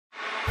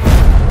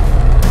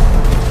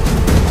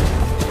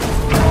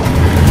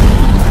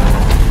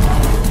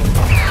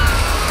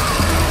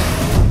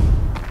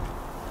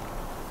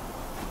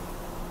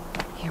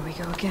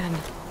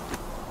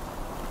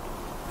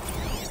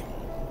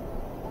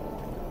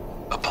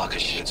Pocket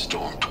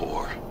Shitstorm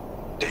Tour,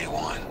 Day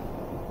 1.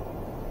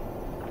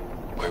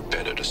 Where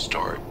better to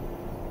start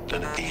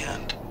than at the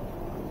end.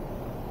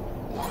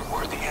 Or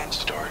where the end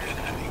started,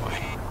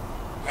 anyway.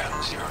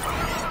 Ground Zero.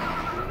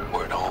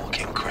 Where it all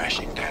came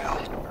crashing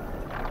down.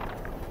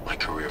 My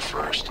career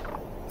first,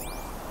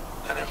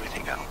 then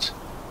everything else.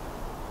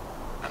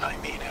 And I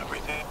mean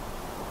everything.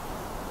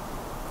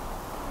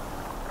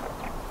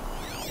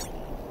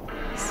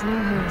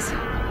 Snow hills,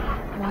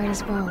 white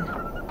as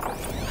bone.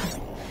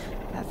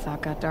 That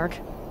thought got dark.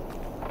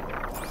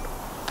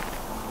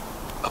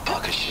 A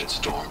Pocket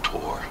Shitstorm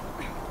Tour,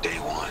 Day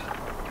 1.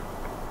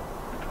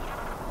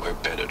 Where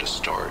better to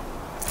start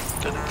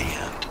than at the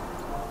end.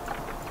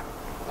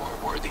 Or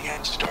where the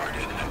end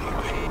started,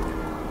 anyway.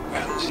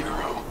 Ground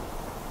Zero.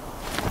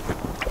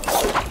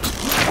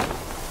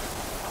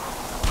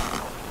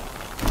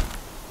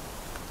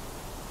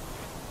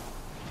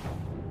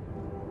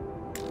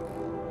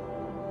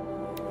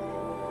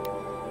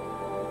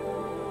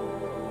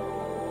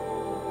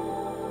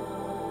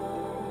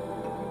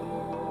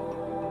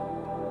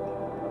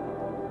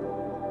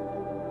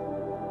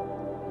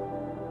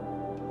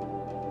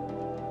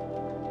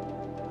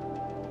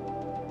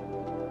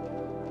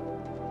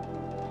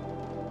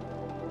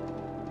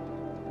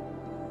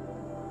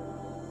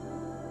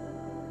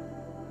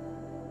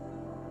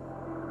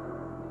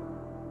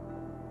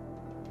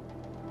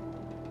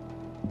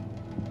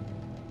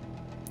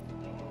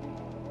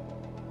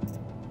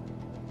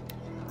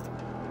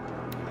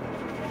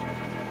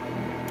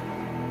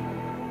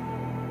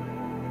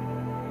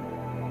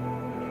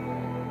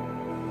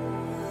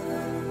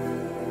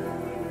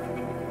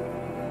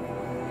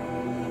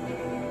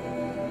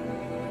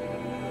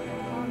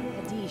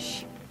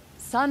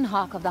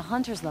 Sunhawk of the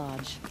Hunter's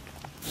Lodge.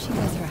 She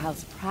does her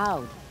house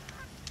proud.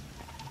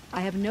 I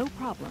have no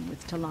problem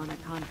with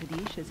Talana Khan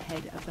Kadish as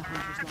head of the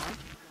Hunter's Lodge.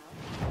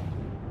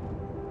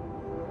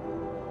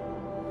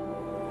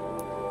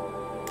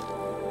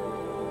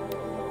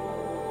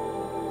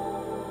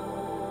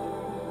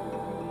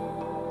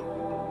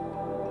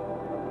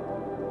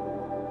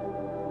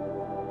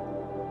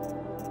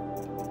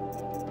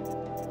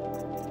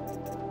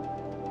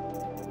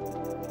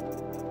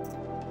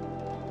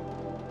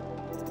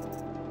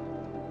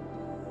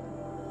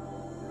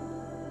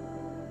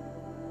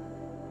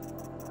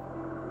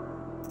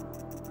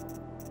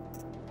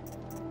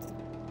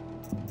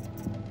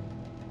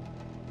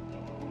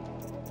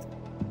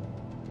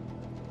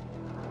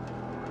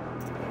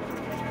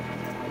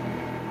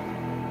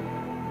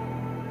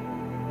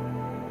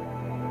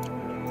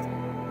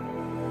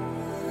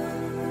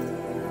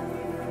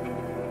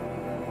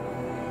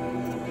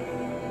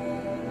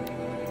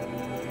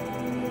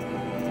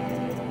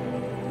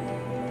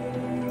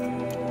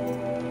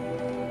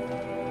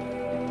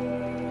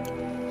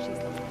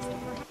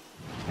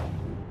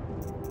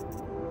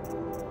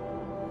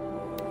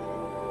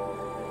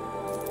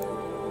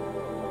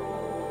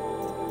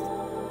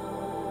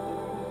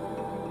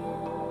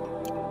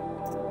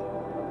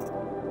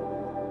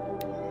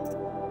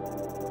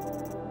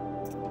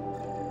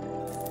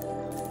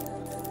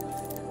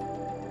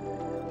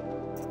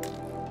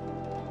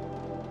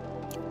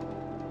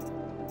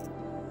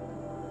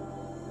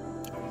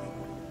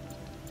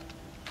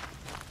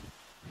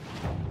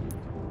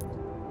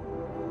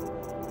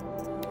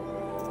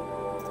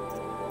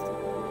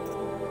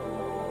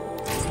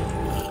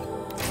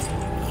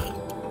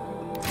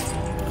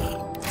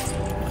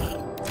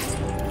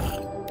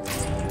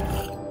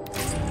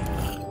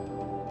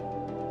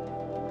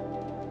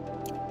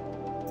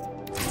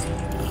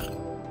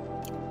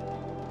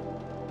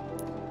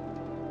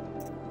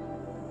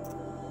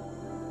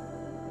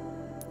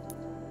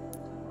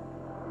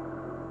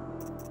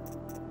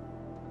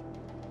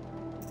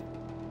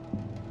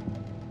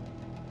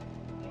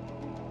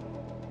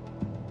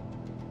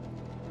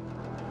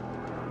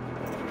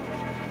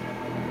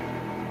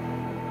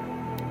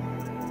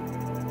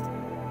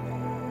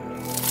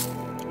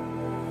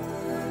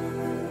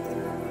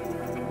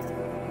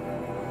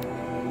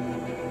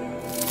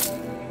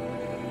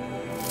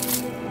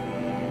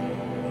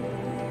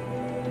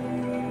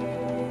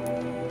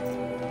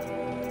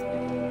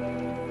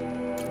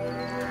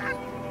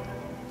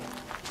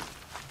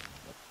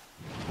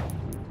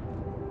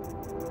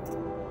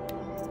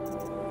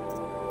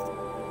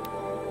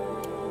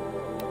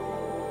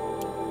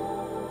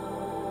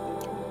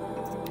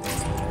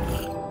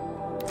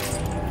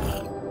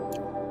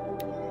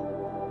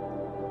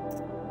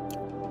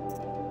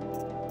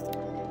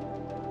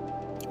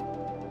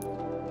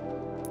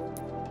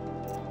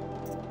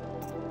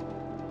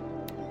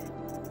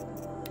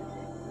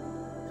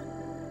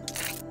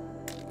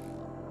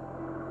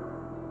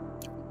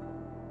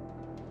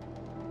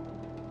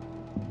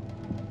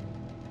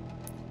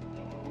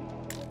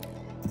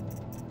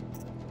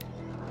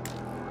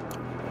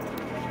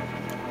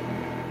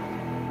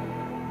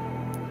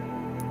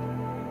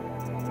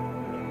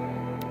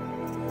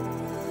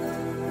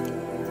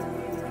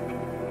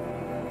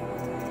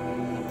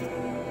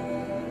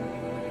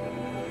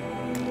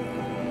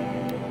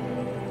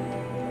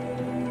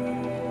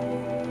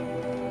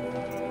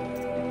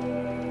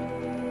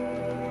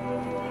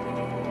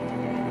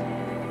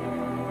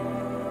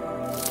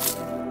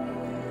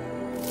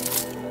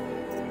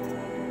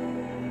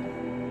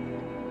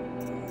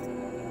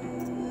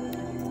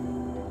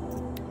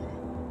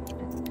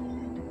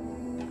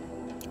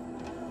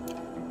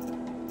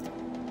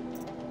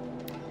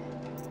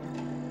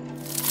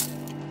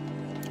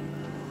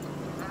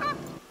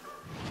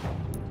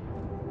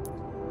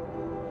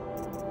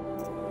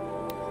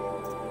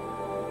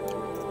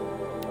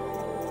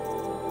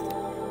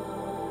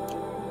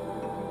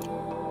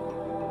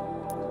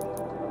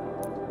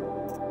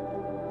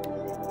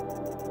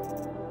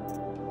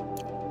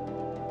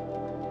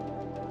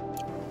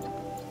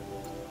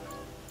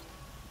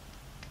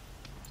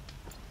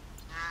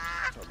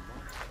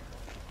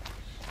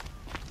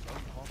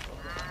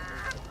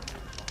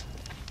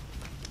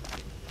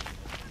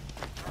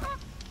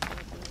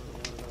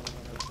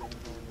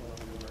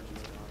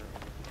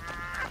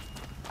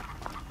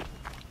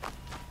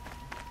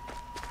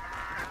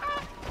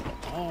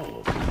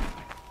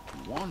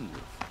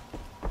 wonderful.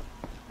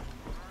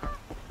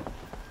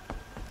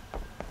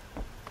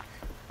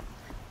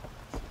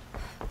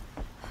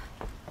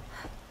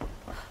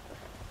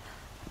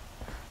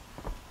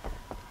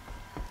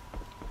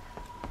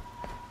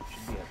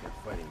 Should be out there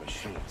fighting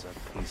machines, not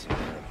pacing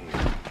around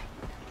here.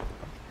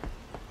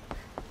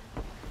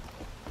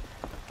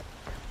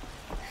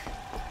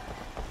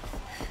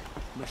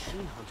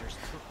 Machine hunters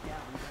took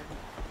down everything.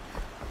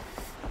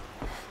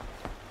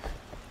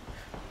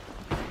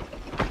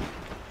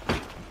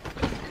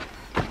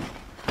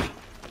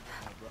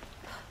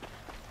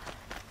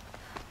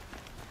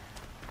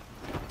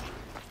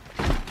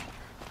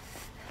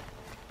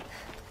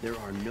 There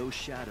are no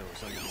shadows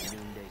under the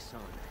noonday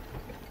sun.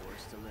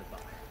 Words to live by.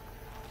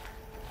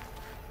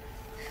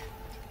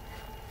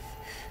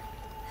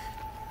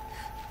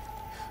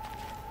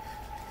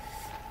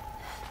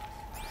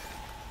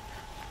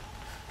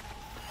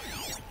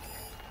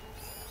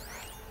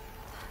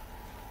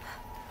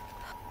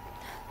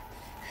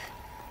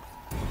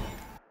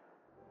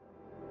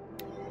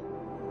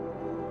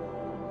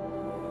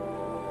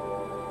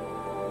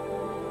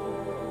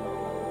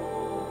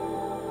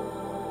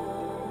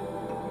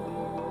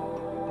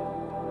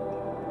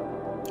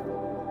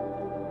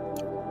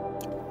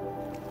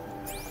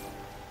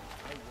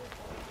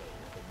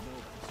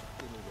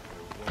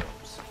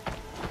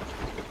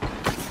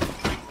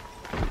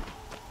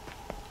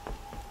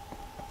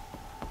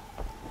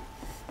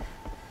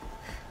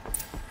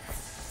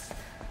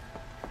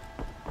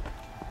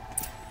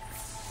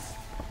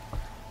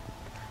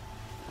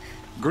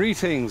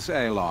 Greetings,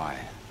 Aloy.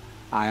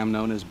 I am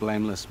known as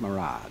Blameless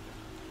Murad.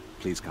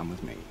 Please come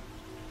with me.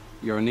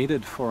 You're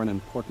needed for an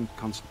important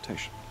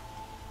consultation.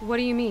 What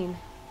do you mean?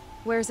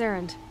 Where's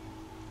Erend?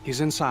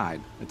 He's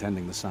inside,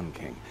 attending the Sun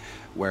King,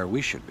 where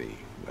we should be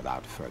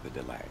without further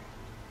delay.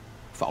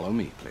 Follow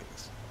me,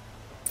 please.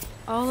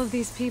 All of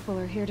these people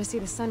are here to see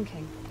the Sun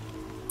King.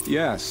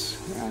 Yes,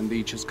 and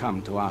each has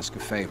come to ask a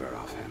favor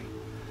of him.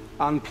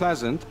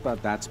 Unpleasant,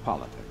 but that's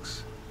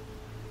politics.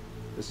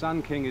 The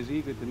Sun King is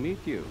eager to meet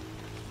you.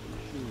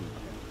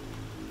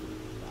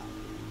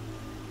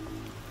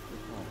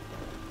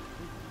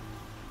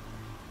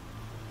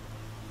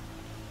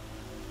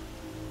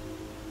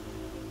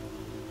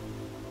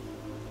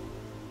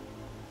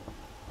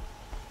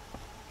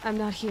 I'm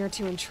not here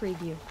to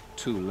intrigue you.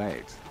 Too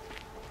late.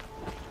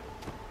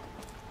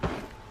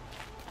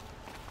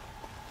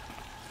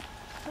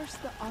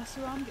 First the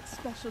Oseram gets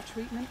special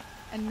treatment,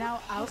 and now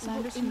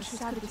outlanders from the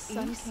side of the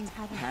Sun King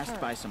haven't Passed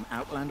heard. by some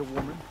Outlander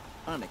woman?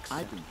 Unacceptable.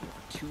 I've been here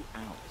for 2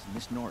 hours, and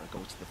Miss Nora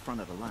goes to the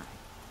front of the line.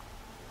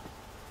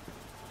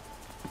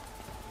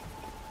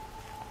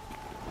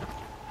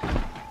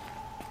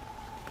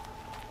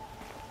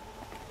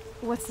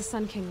 What's the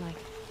Sun King like?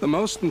 The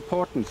most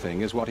important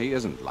thing is what he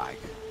isn't like.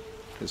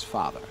 His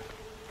father.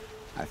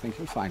 I think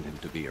you'll find him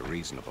to be a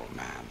reasonable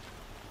man.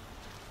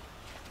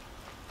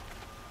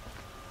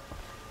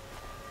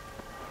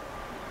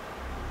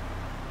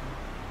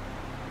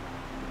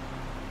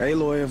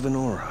 Aloy of the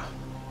Nora.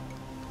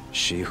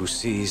 She who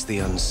sees the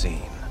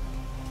unseen.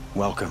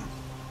 Welcome.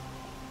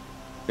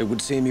 It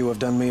would seem you have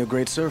done me a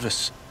great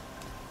service.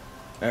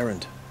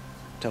 Erend,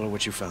 tell her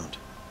what you found.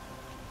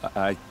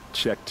 I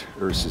checked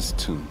Ursa's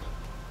tomb.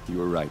 You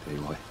were right,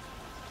 Aloy.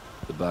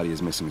 The body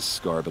is missing a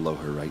scar below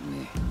her right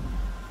knee.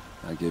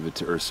 I gave it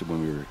to Ursa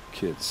when we were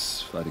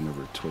kids, fighting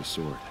over a toy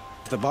sword.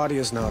 If the body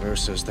is not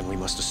Ursa's, then we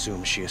must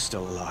assume she is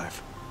still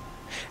alive.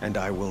 And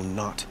I will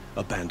not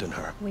abandon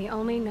her. We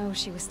only know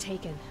she was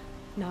taken,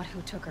 not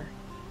who took her.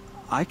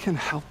 I can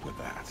help with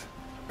that.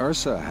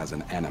 Ursa has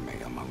an enemy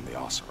among the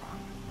Oseram.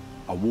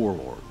 A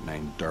warlord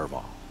named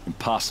Dervahl.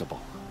 Impossible.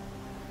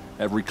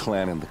 Every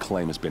clan in the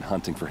claim has been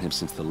hunting for him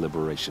since the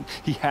liberation.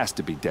 He has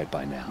to be dead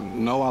by now.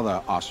 No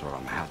other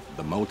Oseram had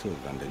the motive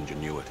and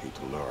ingenuity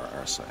to lure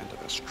Ursa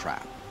into this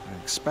trap. I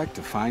expect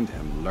to find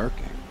him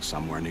lurking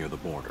somewhere near the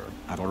border.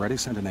 I've already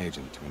sent an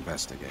agent to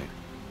investigate.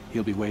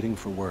 He'll be waiting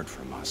for word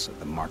from us at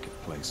the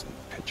marketplace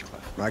in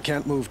Pitchcliff. I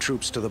can't move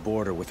troops to the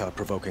border without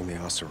provoking the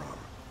Oseram.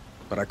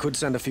 But I could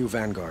send a few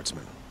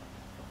vanguardsmen.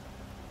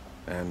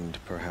 And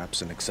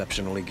perhaps an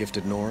exceptionally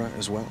gifted Nora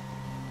as well.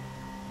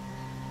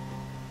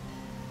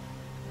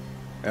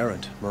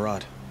 Erend,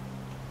 Murad,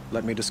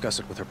 let me discuss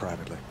it with her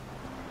privately.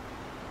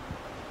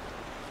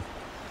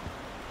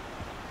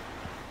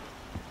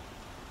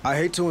 I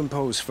hate to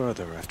impose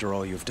further after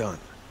all you've done,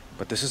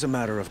 but this is a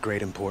matter of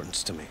great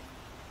importance to me.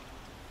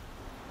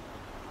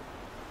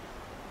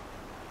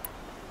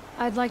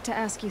 I'd like to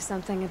ask you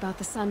something about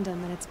the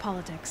Sundom and its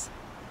politics.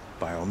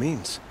 By all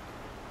means.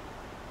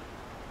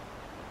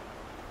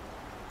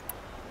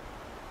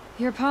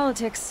 Your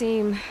politics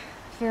seem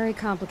very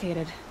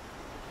complicated.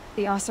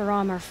 The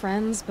Oseram are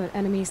friends, but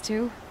enemies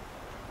too?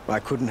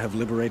 I couldn't have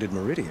liberated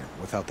Meridian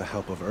without the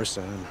help of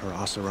Ursa and her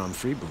Oseram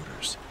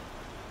freebooters.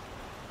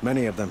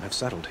 Many of them have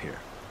settled here.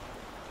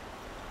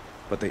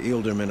 But the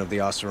Ealdormen of the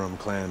Oseram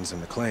clans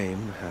in the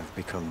claim have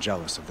become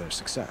jealous of their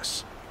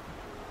success.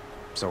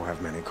 So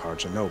have many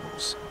Carja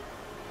nobles.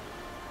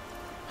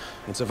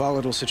 It's a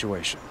volatile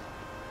situation.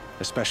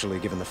 especially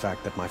given the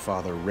fact that my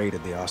father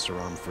raided the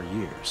Oseram for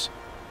years.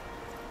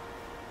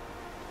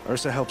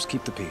 Ursa helps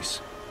keep the peace,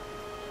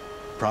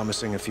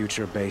 promising a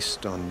future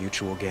based on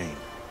mutual gain.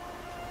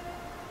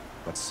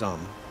 But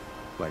some,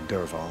 like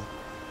Dervahl,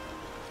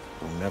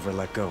 will never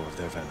let go of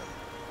their venom.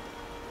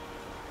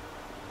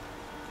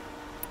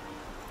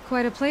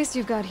 Quite a place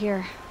you've got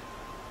here.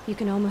 You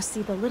can almost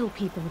see the little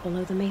people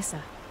below the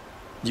mesa.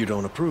 You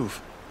don't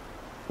approve?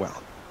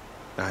 Well,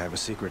 I have a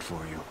secret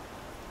for you.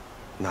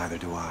 Neither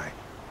do I.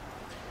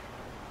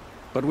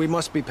 But we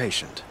must be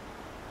patient.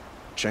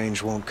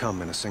 Change won't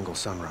come in a single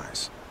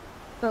sunrise.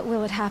 But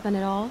will it happen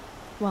at all,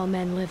 while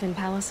men live in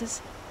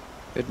palaces?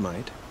 It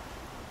might.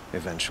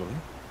 Eventually.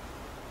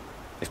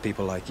 If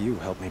people like you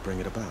help me bring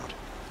it about.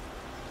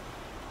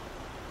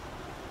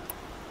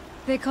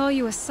 They call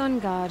you a sun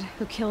god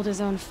who killed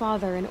his own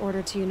father in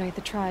order to unite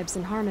the tribes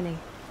in harmony.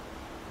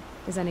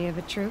 Is any of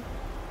it true?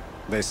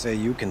 They say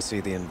you can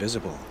see the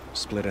invisible,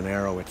 split an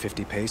arrow at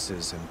 50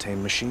 paces, and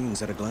tame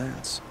machines at a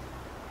glance.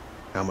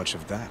 How much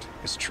of that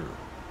is true?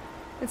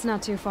 It's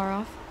not too far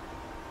off.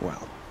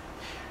 Well,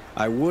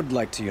 I would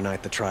like to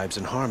unite the tribes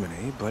in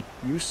harmony, but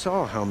you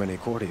saw how many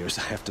courtiers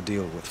I have to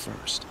deal with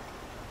first.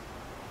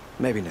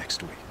 Maybe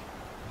next week.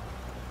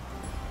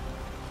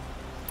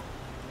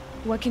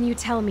 What can you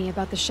tell me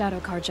about the Shadow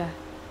Karja?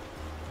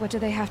 What do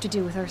they have to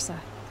do with Ursa?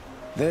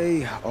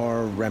 They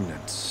are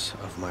remnants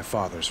of my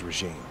father's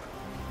regime,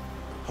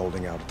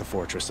 holding out at the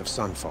fortress of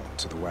Sunfall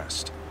to the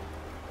west.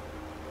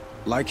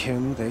 Like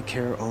him, they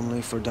care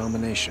only for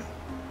domination,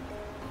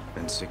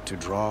 and seek to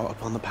draw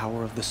upon the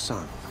power of the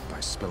sun by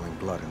spilling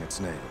blood in its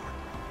name.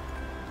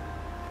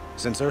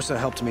 Since Ursa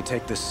helped me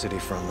take this city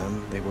from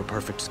them, they were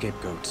perfect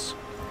scapegoats.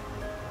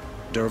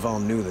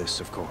 Dervahl knew this,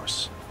 of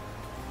course,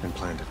 and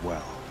planned it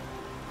well.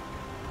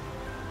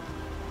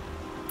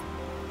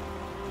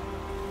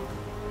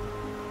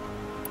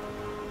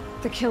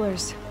 The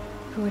killers,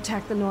 who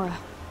attacked the Nora.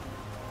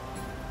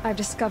 I've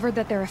discovered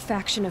that they're a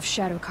faction of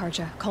Shadow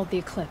Karja, called the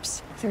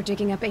Eclipse. They're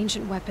digging up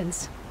ancient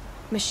weapons.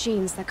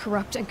 Machines that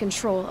corrupt and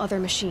control other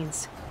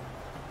machines.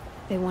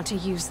 They want to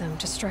use them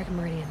to strike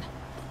Meridian.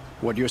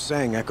 What you're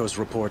saying echoes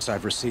reports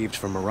I've received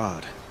from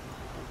Murad.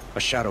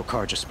 A Shadow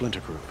Karja splinter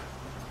group.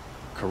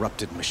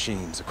 Corrupted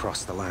machines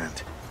across the land.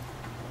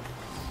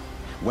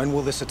 When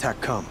will this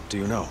attack come, do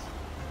you know?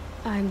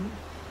 I'm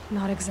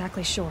not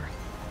exactly sure.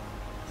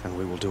 And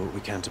we will do what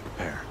we can to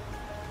prepare.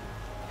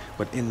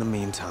 But in the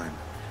meantime,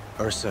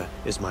 Ursa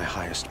is my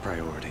highest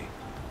priority.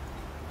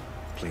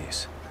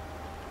 Please,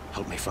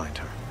 help me find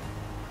her.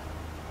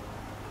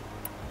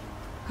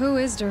 Who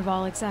is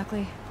Dervahl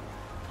exactly?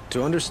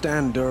 To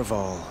understand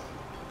Dervahl,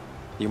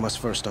 you must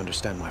first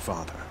understand my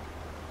father.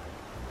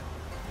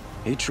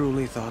 He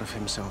truly thought of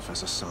himself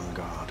as a sun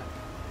god.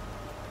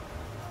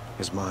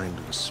 His mind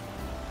was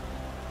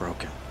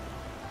broken.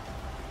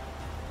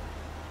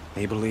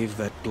 He believed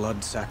that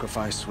blood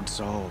sacrifice would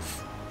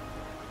solve,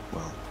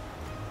 well,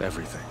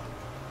 everything.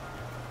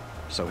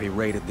 So he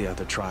raided the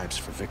other tribes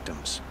for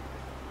victims,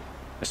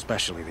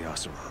 especially the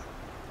Oseram.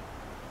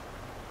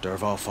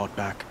 Dervahl fought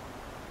back.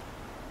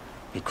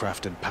 He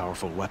crafted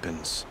powerful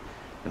weapons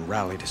and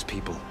rallied his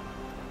people.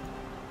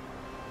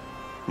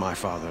 My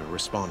father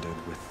responded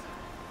with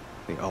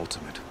the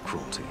ultimate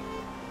cruelty.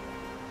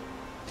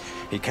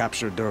 He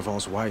captured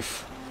Dervahl's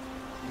wife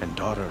and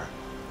daughter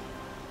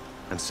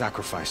and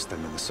sacrificed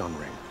them in the Sun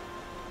Ring.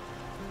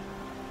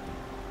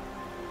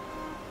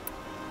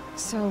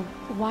 So,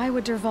 why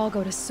would Dervahl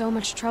go to so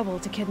much trouble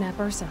to kidnap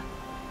Ursa?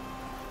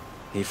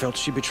 He felt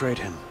she betrayed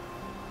him.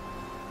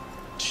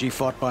 She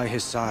fought by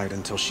his side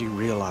until she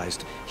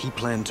realized he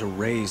planned to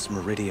raise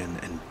Meridian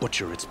and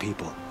butcher its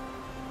people.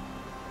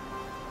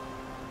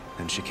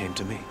 Then she came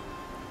to me.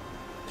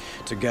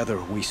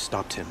 Together, we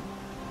stopped him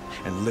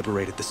and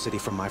liberated the city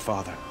from my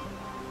father.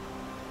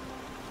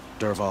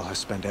 Dervahl has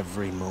spent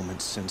every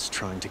moment since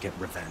trying to get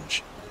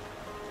revenge.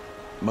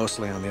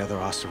 Mostly on the other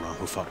Oseram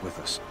who fought with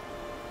us.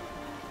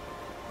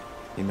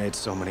 He made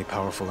so many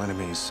powerful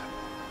enemies,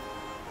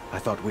 I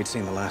thought we'd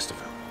seen the last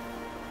of him.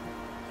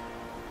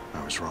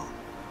 I was wrong.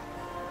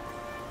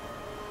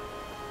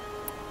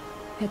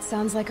 It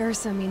sounds like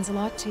Ursa means a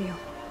lot to you.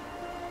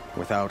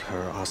 Without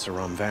her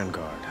Oseram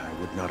vanguard, I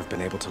would not have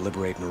been able to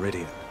liberate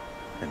Meridian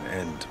and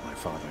end my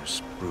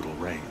father's brutal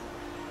reign.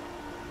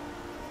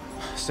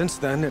 Since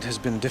then, it has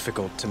been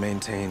difficult to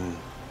maintain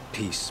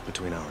peace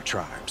between our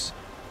tribes.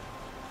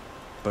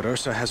 But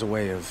Ursa has a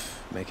way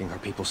of making her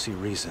people see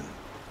reason.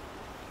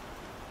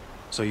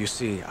 So you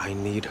see, I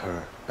need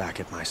her back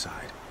at my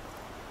side.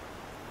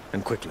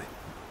 And quickly.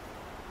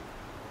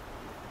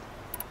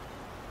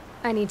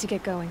 I need to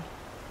get going.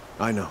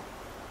 I know.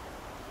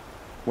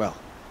 Well,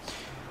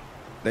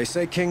 they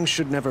say kings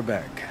should never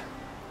beg.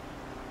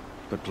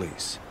 But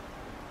please,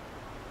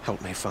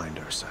 help me find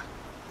Ursa.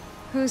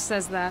 Who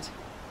says that?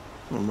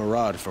 Well,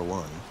 Murad, for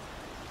one.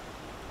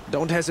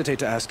 Don't hesitate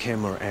to ask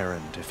him or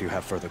Erend if you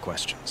have further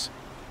questions.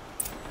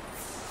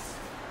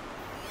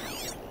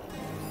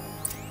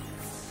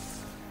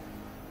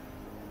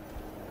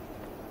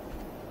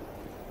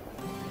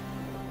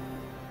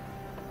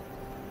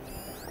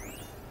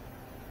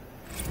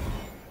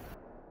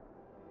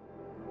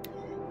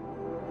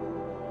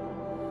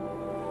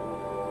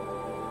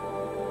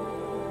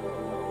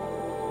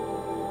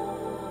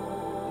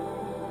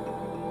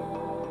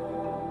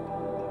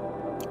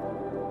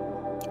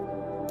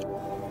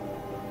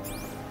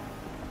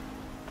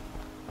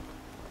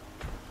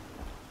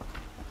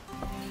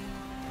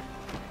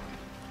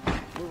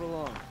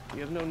 You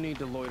have no need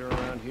to loiter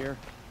around here.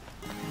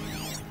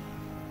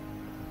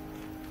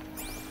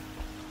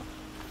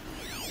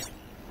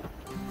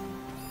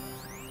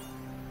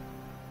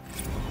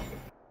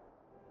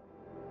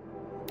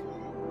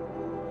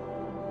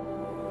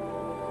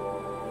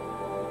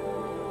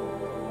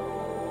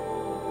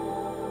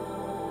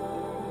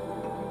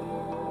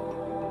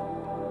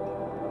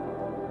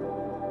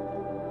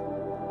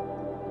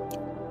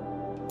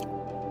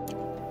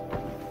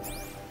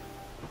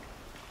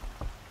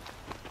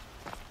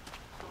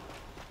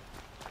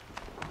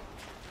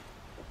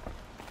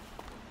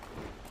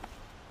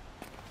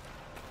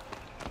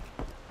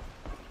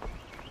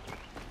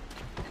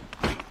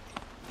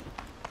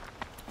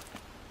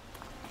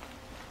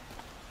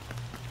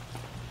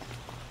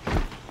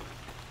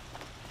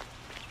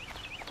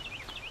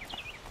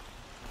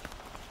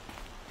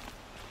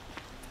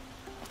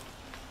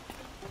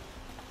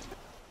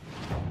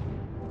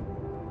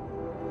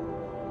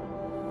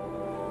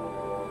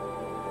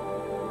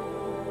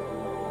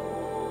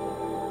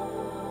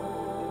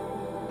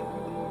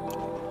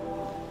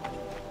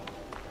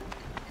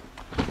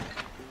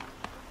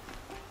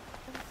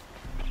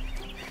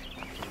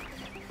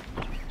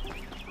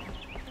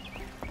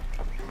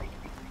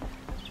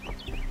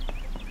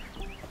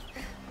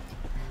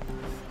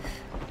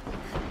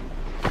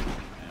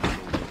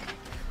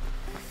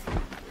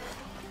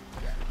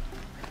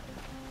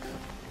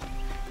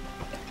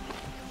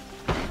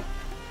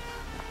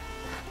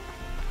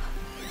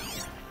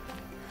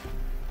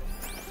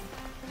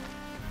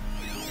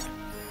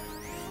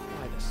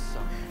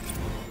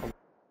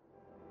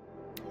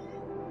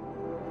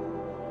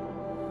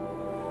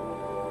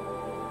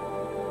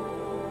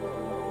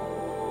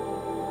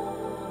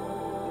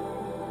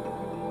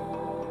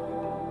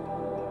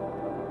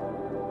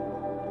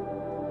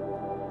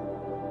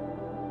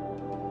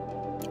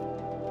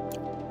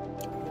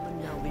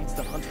 Leads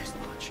the Hunter's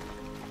Lodge.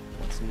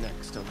 What's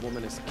next? A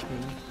woman as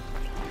king?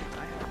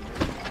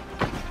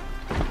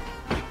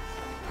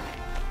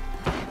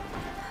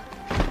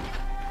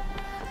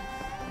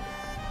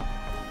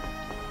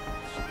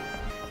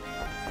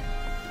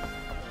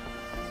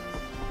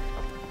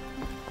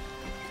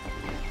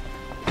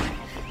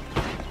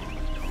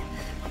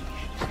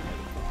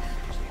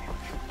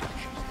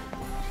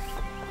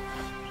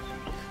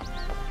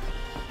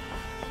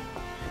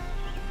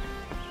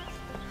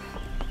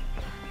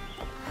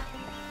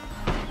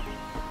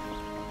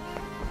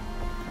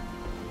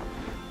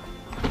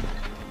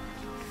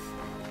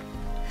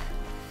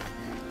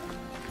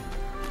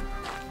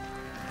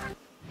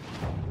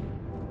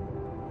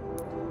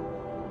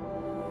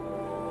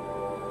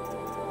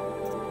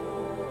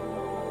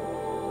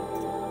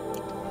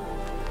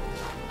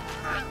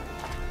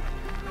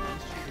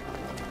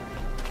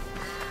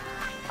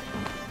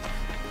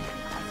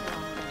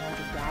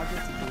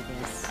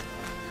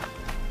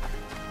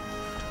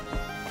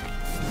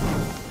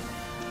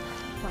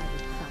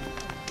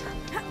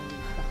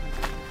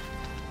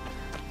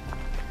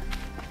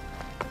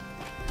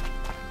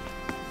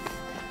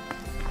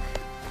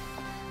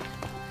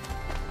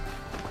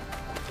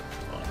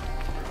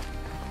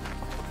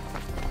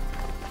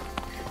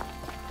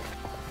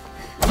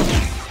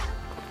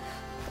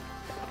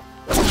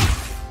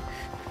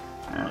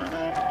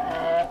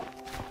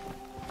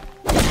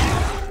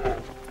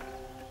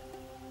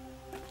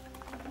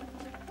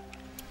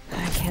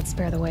 Can't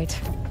spare the weight.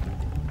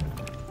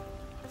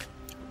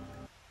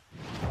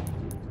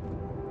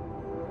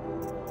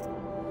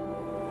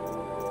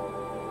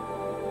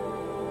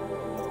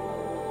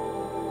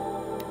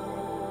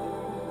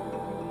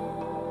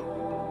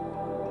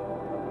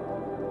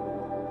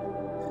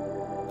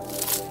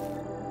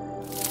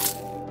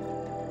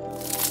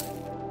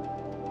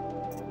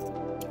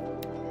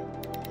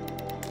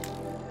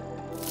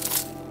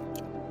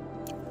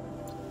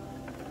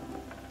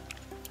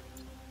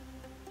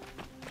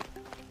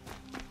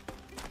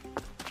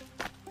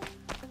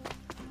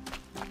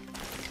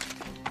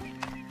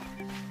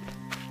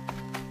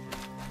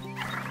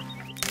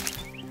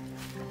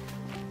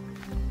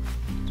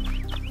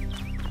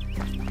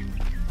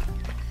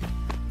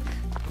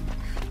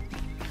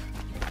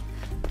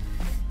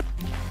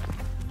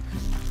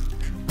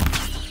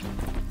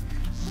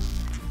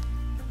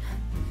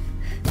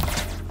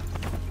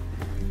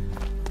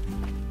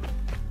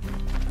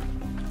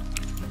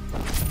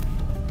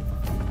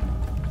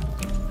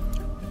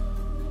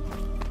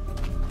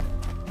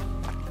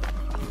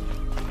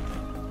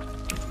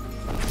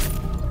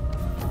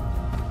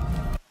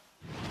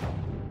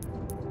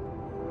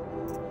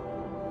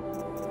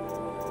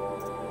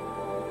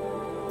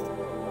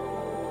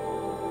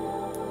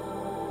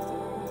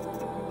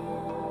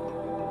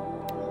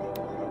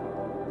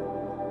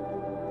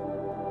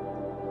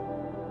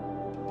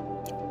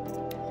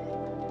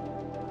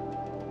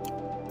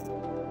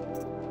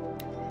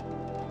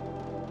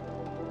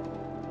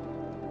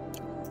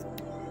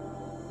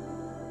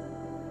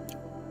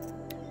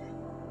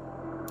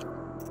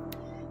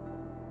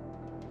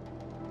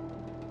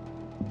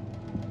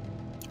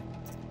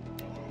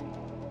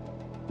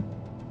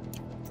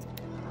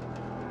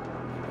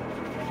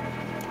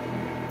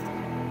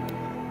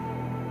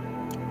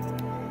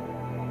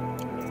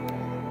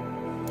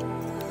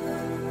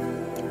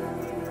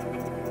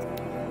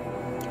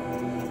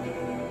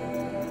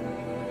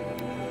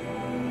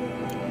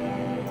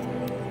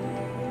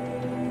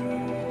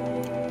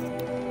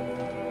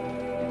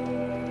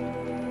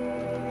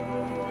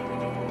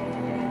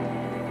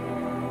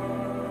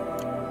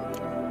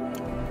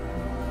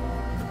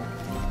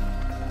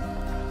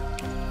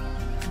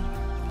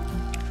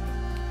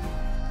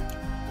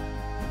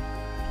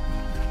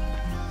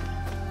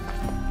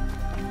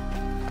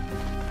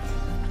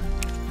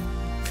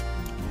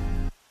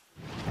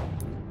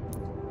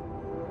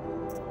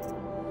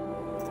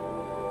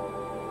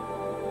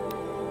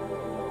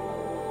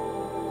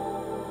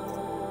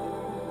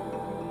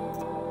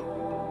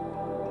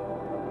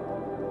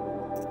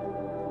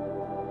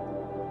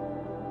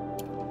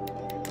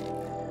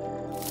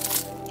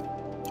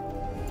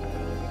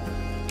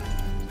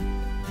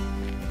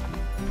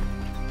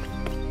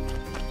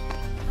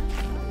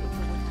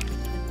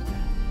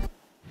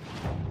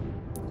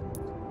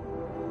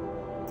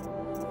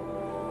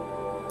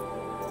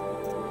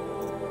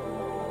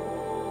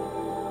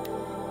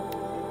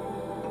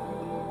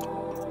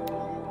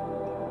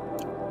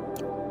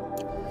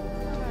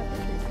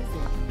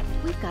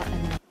 We've got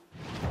enough.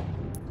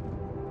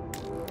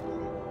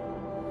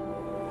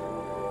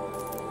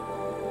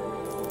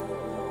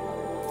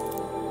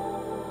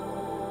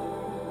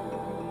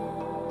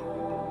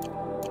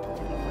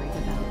 To be worried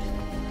about.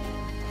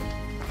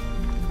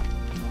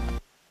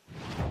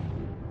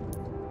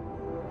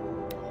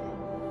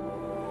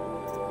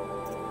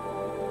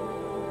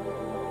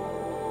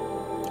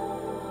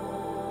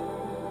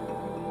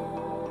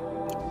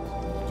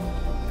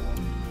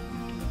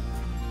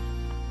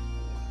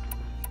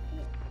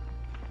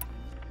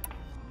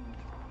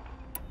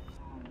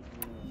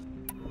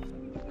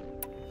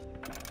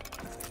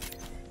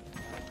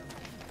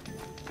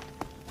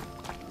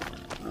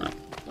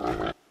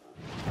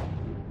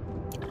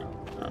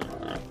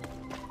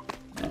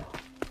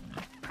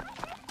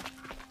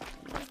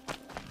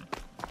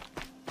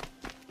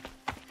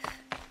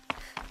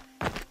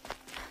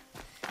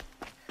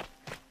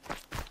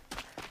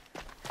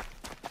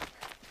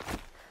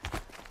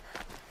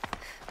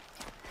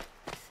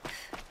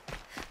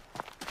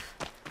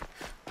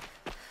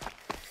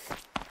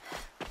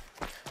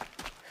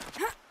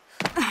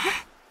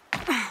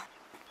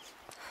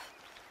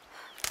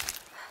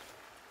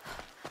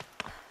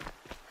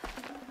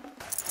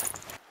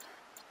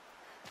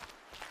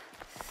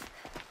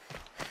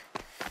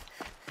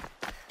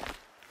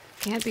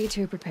 Can't be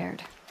too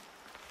prepared.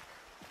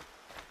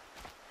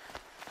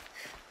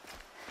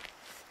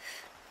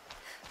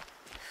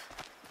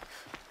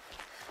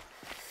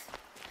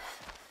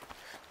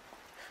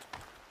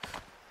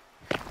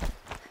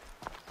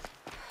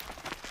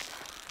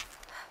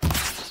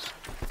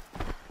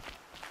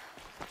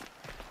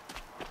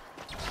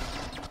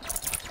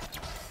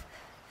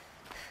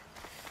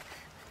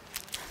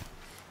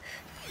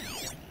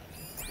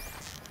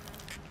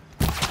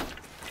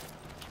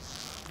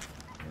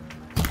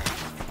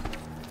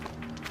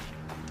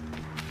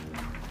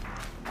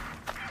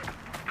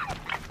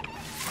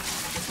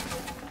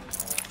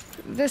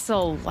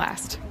 This'll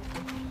last.